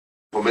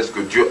promesse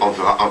que Dieu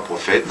enverra un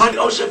prophète. But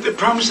also the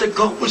promise that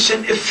God will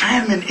send a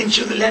famine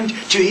into the land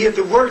to hear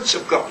the words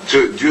of God.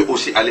 Que Dieu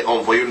aussi allait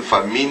envoyer une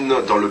famine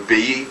dans le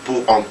pays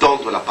pour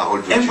entendre la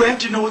parole de And Dieu. we have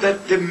to know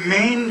that the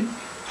man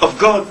of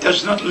God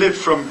does not live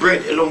from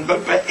bread alone,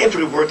 but by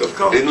every word of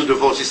God. Et nous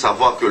devons aussi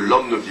savoir que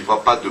l'homme ne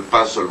vivra pas de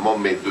pain seulement,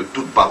 mais de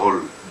toute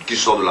parole qui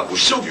sort de la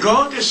bouche So de Dieu.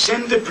 God has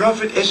sent the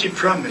prophet as he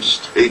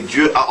promised. Et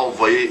Dieu a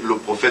envoyé le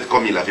prophète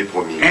comme il avait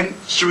promis. And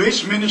through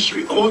his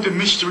ministry, all the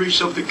mysteries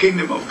of the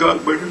kingdom of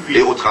God were Et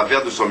revealed. au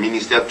travers de son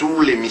ministère,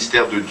 tous les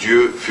mystères de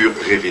Dieu furent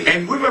révélés.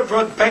 And we were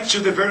brought back to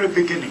the very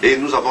beginning. Et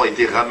nous avons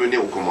été ramenés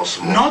au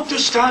commencement. Not to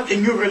start a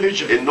new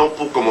religion, Et non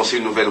pour commencer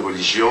une nouvelle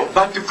religion,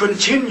 but to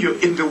continue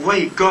in the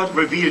way God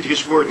revealed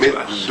his word mais to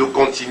us. de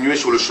continuer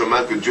sur le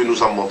chemin que Dieu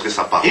nous a montré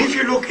sa parole. If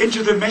you look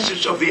into the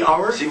message of the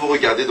hour, Si vous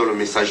regardez dans le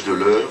message de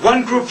l'heure,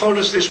 one group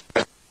follows this,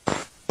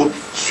 groupe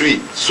suit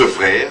ce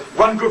frère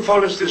one group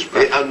follows this.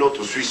 et un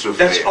autre suit ce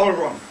That's frère. all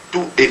wrong.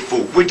 Tout est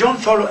faux. We don't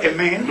follow a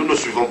man Nous ne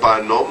suivons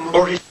pas un homme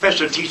or his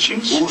special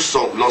teachings. ou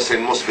son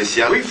enseignement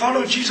spécial. We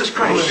follow Jesus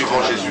Nous Christ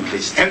suivons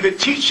Jésus-Christ and the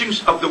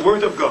teachings of the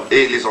word of God.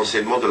 et les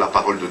enseignements de la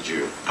parole de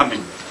Dieu. Amen.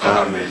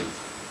 Amen.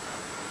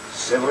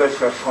 C'est vrai,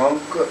 frère Franck,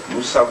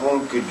 nous savons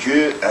que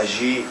Dieu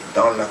agit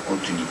dans la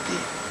continuité.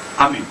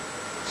 Amen.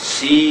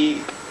 Si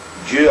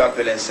Dieu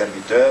appelle un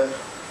serviteur,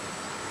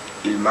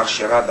 il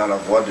marchera dans la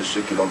voie de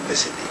ceux qui l'ont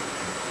précédé.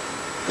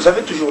 Vous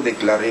avez toujours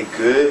déclaré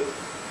que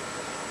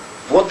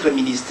votre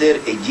ministère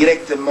est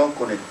directement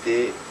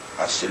connecté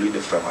à celui de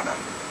frère Branham.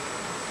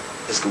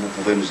 Est-ce que vous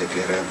pouvez nous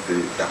éclairer un peu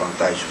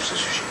davantage sur ce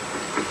sujet?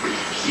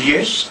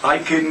 Yes, I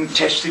can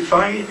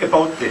testify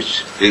about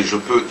this. Et je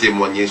peux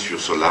témoigner sur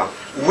cela.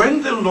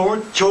 When the Lord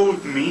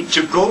told me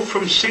to go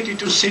from city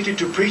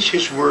to preach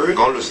his word,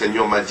 Quand le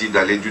Seigneur m'a dit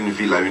d'aller d'une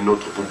ville à une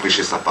autre pour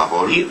prêcher sa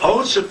parole, he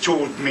also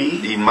told me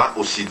il m'a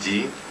aussi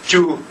dit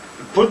to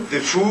put the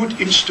food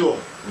in store.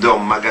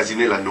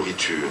 d'emmagasiner la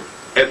nourriture.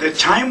 And the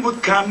time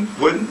would come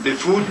when the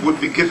food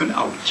would be given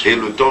out. Et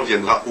le temps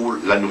viendra où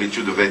la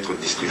nourriture devait être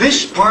distribuée.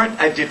 This part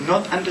I did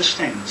not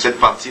understand Cette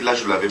partie-là,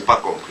 je ne l'avais pas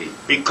compris.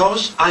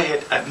 because I had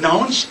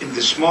announced in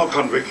the small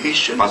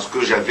congregation Parce que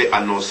j'avais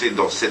annoncé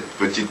dans cette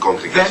petite that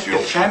congrégation a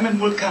famine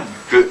will come.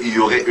 qu'il y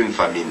aurait une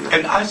famine.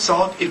 And I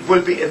thought it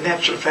will be a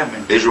natural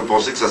famine. Et je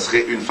pensais que ça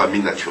serait une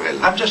famine naturelle.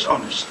 I'm just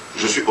honest.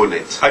 Je suis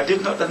honnête. I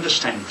did not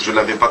understand. Je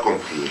n'avais pas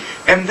compris.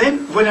 And then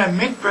when I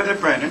met Brother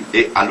Branham,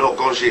 Et alors,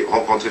 quand j'ai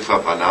rencontré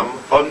Frère Branham,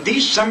 on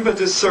December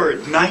the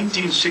 3rd,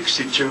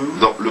 1962,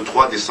 donc le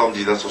 3 décembre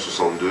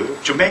 1962,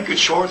 to make it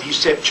short, he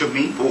said to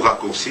me, pour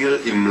raccourcir,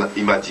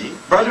 il m'a dit,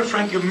 Brother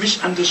Frank, you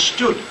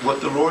misunderstood what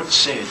the Lord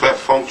said. Frère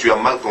Franck, tu as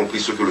mal compris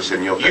ce que le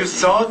Seigneur t'a You dit.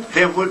 thought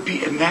there would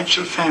be a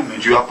natural famine.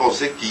 Tu as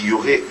pensé qu'il y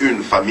aurait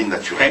une famine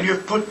naturelle. And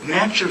you've put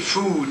natural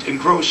food and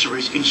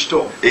groceries in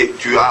store. Et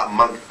tu as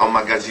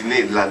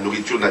emmagasiné de la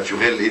nourriture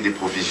naturelle et des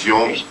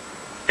provisions.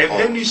 And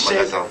then he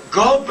said,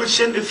 God will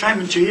send a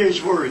famine to hear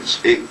his words.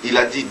 Et il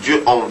a dit,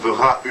 Dieu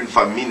enverra une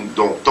famine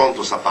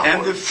d'entendre sa And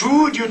parole. the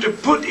food you're to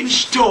put in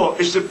store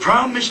is the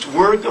promised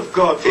word of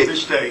God for Et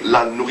this day,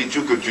 la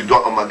nourriture que tu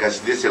dois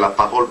emmagasiner, c'est la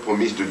parole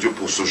promise de Dieu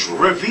pour ce jour,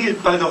 revealed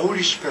by the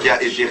Holy qui a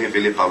Spirit. été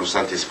révélée par le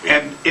Saint-Esprit.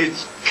 And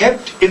it's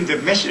kept in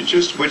the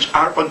messages which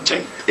are on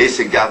tape. Et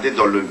c'est gardé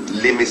dans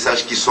les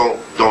messages qui sont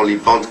dans les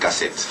bandes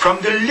cassettes. From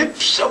the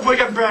lips of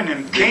William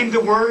Branham came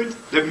the word,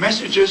 the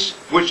messages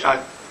which are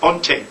on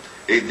tape.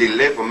 Et des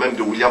lèvres même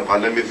de William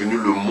Branham est venu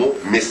le mot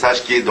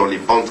message qui est dans les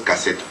bandes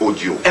cassettes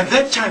audio. At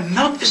that time,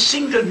 not a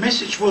single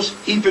message was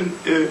even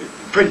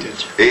printed.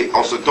 Et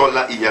en ce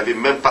temps-là, il n'y avait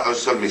même pas un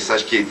seul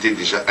message qui était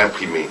déjà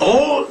imprimé.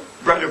 All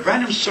Brother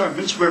Branham's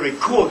sermons were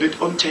recorded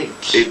on tapes.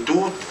 Et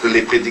toutes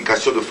les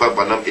prédications de Frère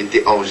Branham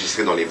étaient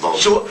enregistrées dans les bandes.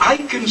 So I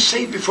can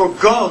say before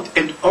God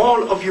and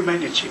all of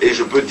humanity Et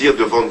je peux dire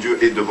devant Dieu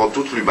et devant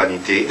toute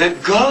l'humanité,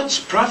 that God's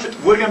prophet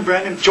William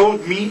Branham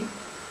told me,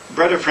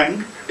 Brother Frank,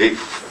 et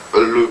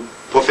le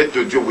prophète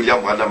de Dieu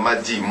William Branham m'a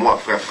dit, moi,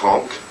 Frère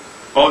Franck,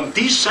 on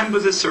December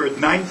the 3rd,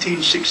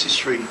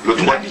 1963, Le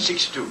 3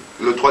 1962,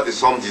 le 3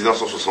 décembre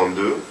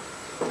 1962,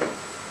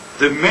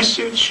 the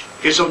message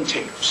is on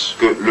tapes.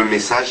 que le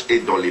message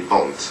est dans les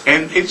bandes.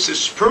 And it's the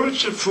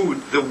spiritual food,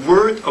 the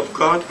word of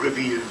God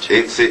revealed.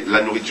 Et c'est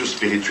la nourriture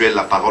spirituelle,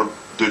 la parole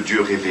de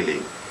Dieu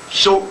révélée.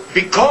 So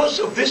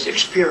because of this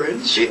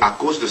experience, Et à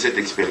cause de cette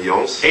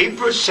expérience,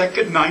 April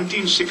 2nd,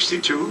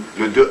 1962,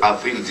 le 2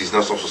 avril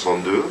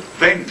 1962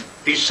 then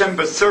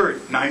December 3rd,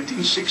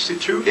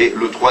 1962, et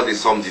le 3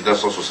 décembre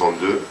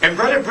 1962, and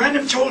Brother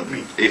Branham told me,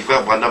 et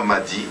Frère Branham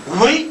m'a dit,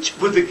 wait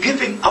with the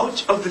giving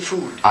out of the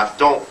food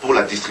attends pour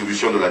la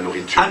distribution de la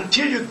nourriture,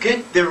 until you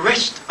get the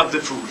rest of the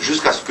food.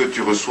 jusqu'à ce que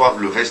tu reçoives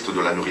le reste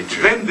de la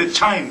nourriture. Then the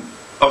time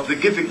of the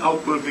giving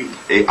out will be.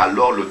 Et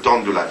alors le temps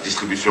de la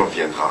distribution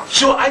viendra.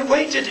 So I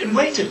waited and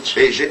waited.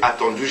 Et j'ai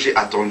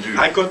attendu.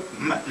 I got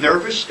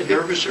nervous and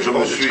nervous all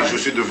the Je time.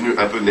 suis devenu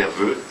un peu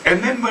nerveux. And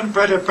then when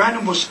Brother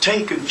Branham was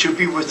taken to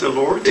be with the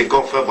Lord, Et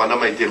quand Frère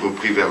Branham a été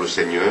repris vers le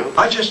Seigneur,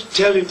 I just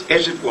tell it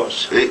as it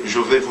was. et je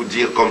vais vous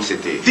dire comme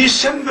c'était.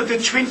 December the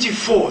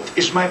 24th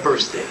is my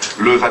birthday.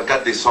 Le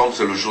 24 décembre,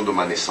 c'est le jour de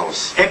ma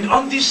naissance. And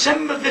on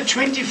December the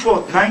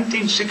 24th,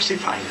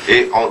 1965,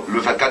 Et le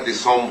 24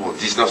 décembre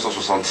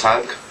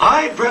 1965,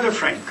 I, Brother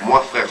Frank,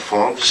 moi, Frère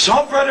Franck,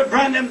 saw Brother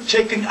Branham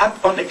taken up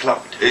on a cloud.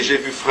 et j'ai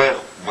vu Frère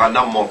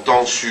Branham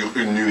montant sur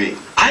une nuée.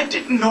 I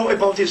didn't know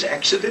about his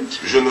accident.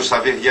 Je ne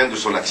savais rien de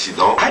son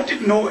accident. I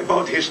didn't know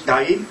about his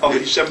dying on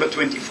December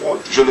 24th.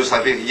 Je ne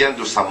savais rien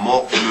de sa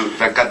mort le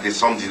 24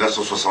 décembre With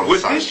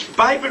 1965. this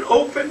Bible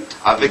opened,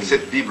 Avec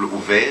cette Bible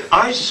ouverte,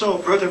 I saw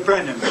Brother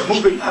Branham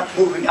moving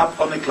up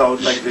on a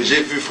cloud like this.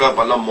 j'ai vu Frère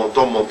Branham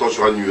montant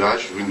sur un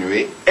nuage, sur une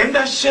nuée. And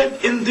I said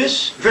in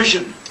this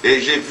vision, Et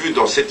j'ai vu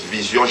dans cette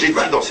vision, j'ai dit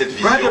dans cette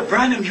Brother vision,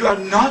 Branham, you are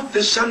not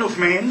the Son of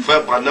Man.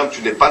 Frère Branham,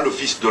 tu n'es pas le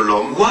Fils de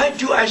l'homme. Why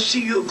do I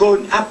see you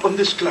going up on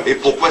this cloud? Et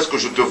pourquoi est-ce que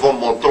je te vois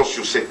montant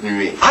sur cette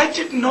nuée? I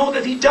didn't know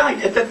that he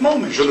died at that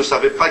moment. Je ne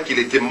savais pas qu'il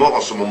était mort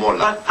en ce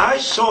moment-là. But I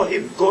saw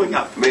him going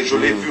up. Mais je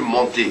l'ai vu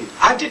monter.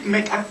 I didn't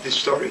make up this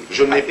story.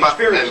 Je n'ai I pas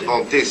experienced it.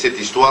 inventé cette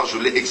histoire, je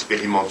l'ai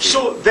expérimentée.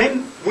 So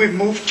then we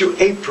moved to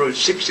April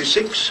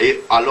 66,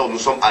 Et alors nous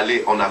sommes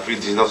allés en avril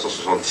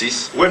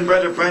 1966, when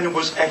Brother Branham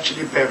was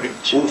actually buried.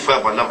 où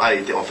Frère Branham a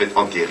été en fait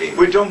enterré.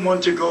 We don't want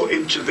to go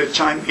into the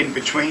time in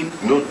between,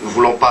 Nous ne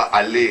voulons pas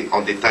aller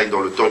en détail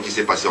dans le temps qui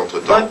s'est passé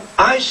entre-temps. but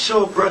I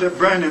saw Brother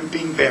Branham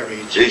being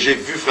buried, Et j'ai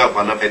vu Frère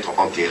Branham être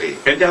enterré.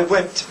 and I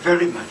wept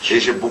very much. Et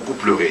j'ai beaucoup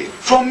pleuré.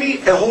 For me,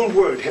 a whole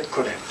world had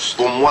collapsed.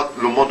 Pour moi,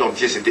 le monde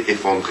entier s'était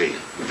effondré.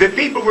 The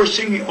people were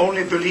singing,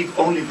 only believe,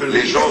 only Les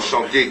believe. gens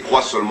chantaient «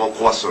 Crois seulement,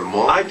 crois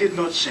seulement ». I did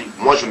not sing.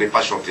 Moi, je n'ai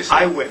pas chanté ça.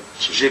 I wept.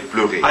 J'ai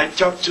pleuré. I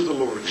talked to the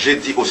Lord. J'ai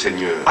dit au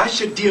Seigneur, I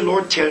said, Dear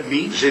Lord, tell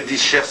me, j'ai dit,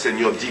 cher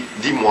Seigneur,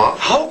 dis-moi,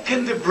 how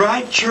can the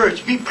bride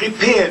church be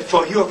prepared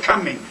for your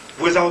coming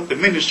without the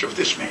ministry of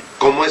this man?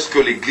 comment est-ce que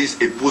l'église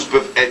épouse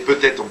peut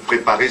être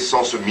préparée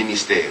sans ce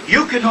ministère?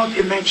 You cannot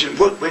imagine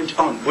what went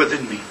on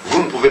within me.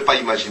 Vous ne pouvez pas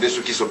imaginer ce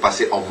qui se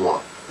passait en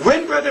moi.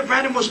 When Brother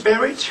Branham was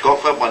buried, Quand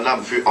Frère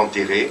Branham fut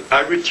enterré,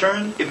 I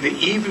returned in the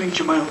evening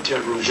to my hotel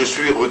room. je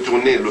suis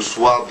retourné le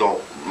soir dans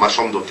ma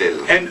chambre d'hôtel.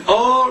 And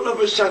all of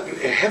a sudden,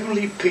 a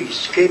heavenly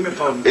peace came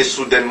upon me. Et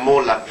soudainement,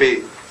 la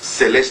paix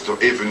céleste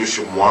est venue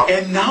sur moi.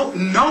 And now,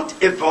 not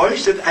a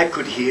voice that I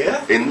could hear,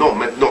 Et non,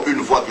 maintenant,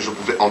 une voix que je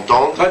pouvais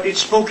entendre, but it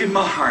spoke in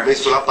my mais heart.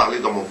 cela parlait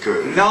dans mon cœur.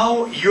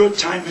 Now your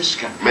time has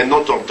come.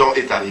 Maintenant, ton temps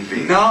est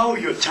arrivé. Now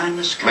your time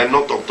has come.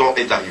 Maintenant, ton temps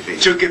est arrivé.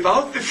 To give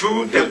out the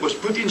food that was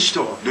put in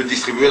store. De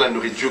distribuer la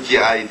nourriture qui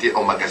a été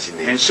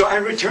emmagasinée. And so I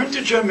returned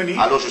to Germany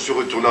Alors, je suis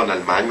retourné en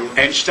Allemagne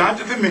and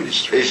started the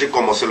ministry. et j'ai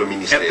commencé le At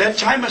ministère. that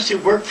time, I still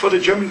worked for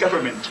the German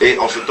government. Et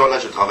en ce temps-là,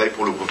 je travaille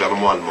pour le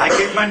gouvernement allemand. I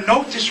gave my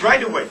notice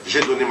right away. J'ai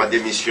donné ma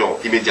démission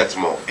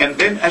immédiatement And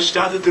then I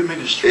started the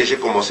ministry. et j'ai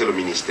commencé le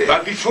ministère.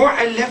 But before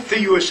I left the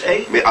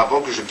USA, Mais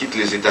avant que je quitte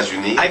les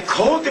États-Unis, I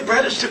called the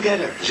brothers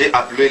together. j'ai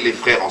appelé les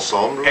frères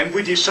ensemble And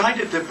we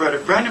decided that Brother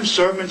Branham's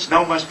sermons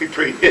now must be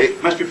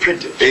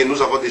printed. et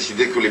nous avons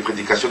décidé que les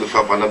prédications de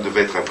Frère Branham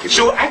devaient être imprimées.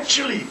 So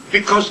actually,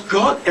 because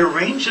God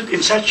arranged it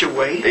in such a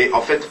way, Et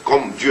en fait,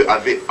 comme Dieu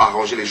avait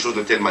arrangé les choses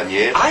de telle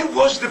manière, I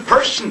was the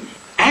person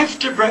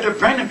after Brother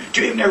Branham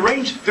to even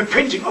arrange the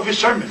printing of his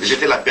sermons.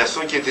 j'étais la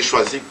personne qui a été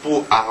choisie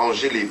pour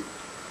arranger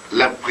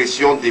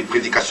l'impression des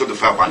prédications de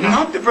Frère Branham.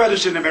 Not the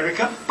brothers in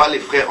America. Pas les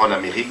frères en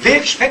Amérique. They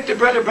expected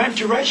Brother Branham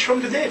to rise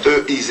from the dead.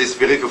 Eux, ils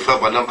espéraient que Frère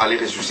Branham allait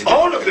ressusciter.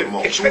 All of them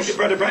Tous, expected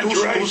Brother Branham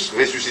to rise. tous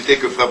ressusciter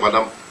que Frère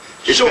Branham,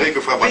 So espéraient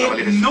que Frère they Branham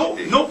allait had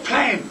ressusciter. no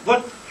plan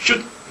what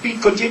should be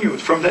continued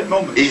from that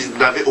moment. Et ils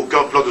n'avaient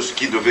aucun plan de ce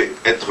qui devait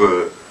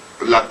être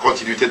la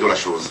continuité de la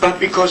chose. But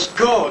because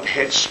God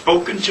had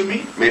spoken to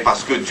me Mais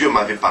parce que Dieu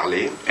m'avait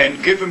parlé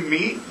and given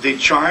me the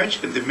charge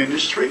in the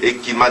ministry, et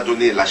qu'il m'a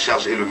donné la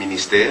charge et le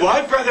ministère,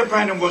 while Brother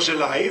Branham was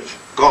alive,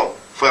 quand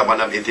Frère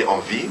Branham était en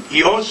vie,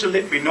 he also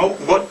let me know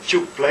what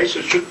took place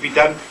or should be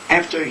done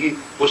after he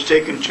was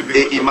taken to be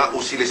et with il the m'a Lord.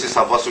 aussi laissé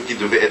savoir ce qui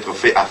devait être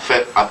fait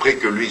après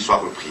que lui soit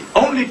repris.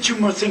 Only two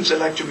more things I'd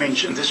like to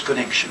mention in this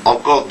connection.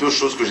 Encore deux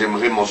choses que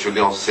j'aimerais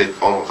mentionner en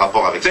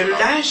rapport avec The cela.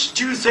 last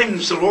two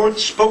things the Lord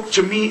spoke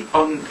to me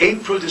on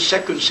April the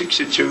 2nd,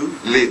 62,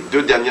 Les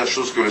deux dernières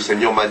choses que le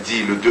Seigneur m'a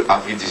dit le 2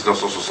 avril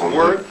 1962,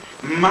 were,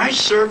 my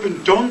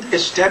servant don't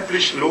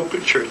establish local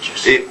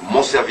churches. et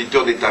mon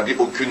serviteur n'établit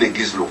aucune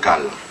église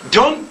locale,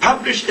 Don't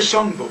publish a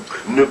songbook,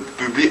 ne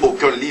publie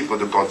aucun livre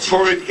de cantiques,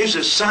 for it is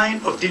a sign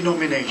of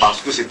denomination.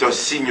 parce que c'est un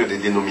signe des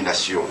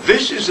dénominations.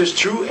 This is as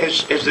true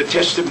as the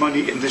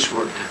testimony in this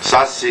word.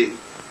 Ça, c'est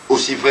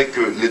aussi vrai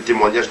que les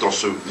témoignages dans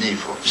ce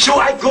livre. So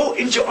I go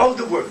into all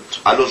the world.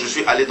 Alors je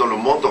suis allé dans le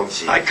monde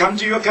entier. I come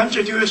to your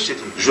country, to your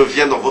city. Je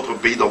viens dans votre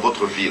pays, dans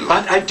votre ville.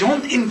 But I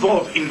don't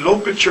involve in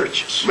local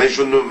churches. Mais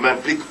je ne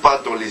m'implique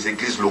pas dans les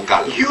églises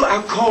locales. You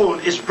are called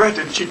as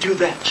brethren to do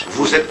that.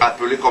 Vous êtes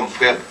appelés comme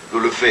frères de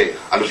le faire,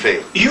 à le faire.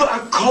 You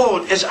are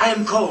called as I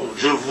am called.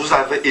 Je vous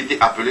avais été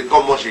appelé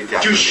comme moi j'ai été To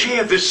appelé.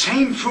 share the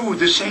same food,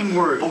 the same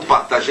word. Pour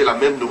partager la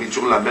même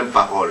nourriture, la même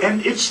parole. And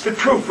it's the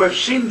proof. We've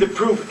seen the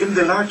proof in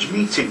the large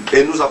meeting.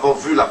 Et nous avons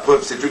vu la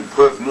preuve, c'est une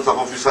preuve, nous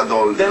avons vu ça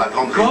dans la That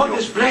grande God réunion.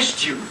 has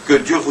blessed you. Que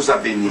Dieu vous a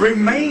béni.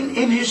 Remain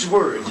in His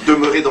word.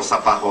 Demeurez dans sa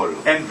parole.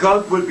 And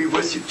God will be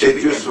with you to Et the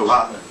Dieu end.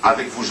 sera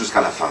avec vous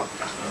jusqu'à la fin.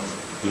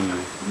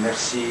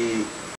 Merci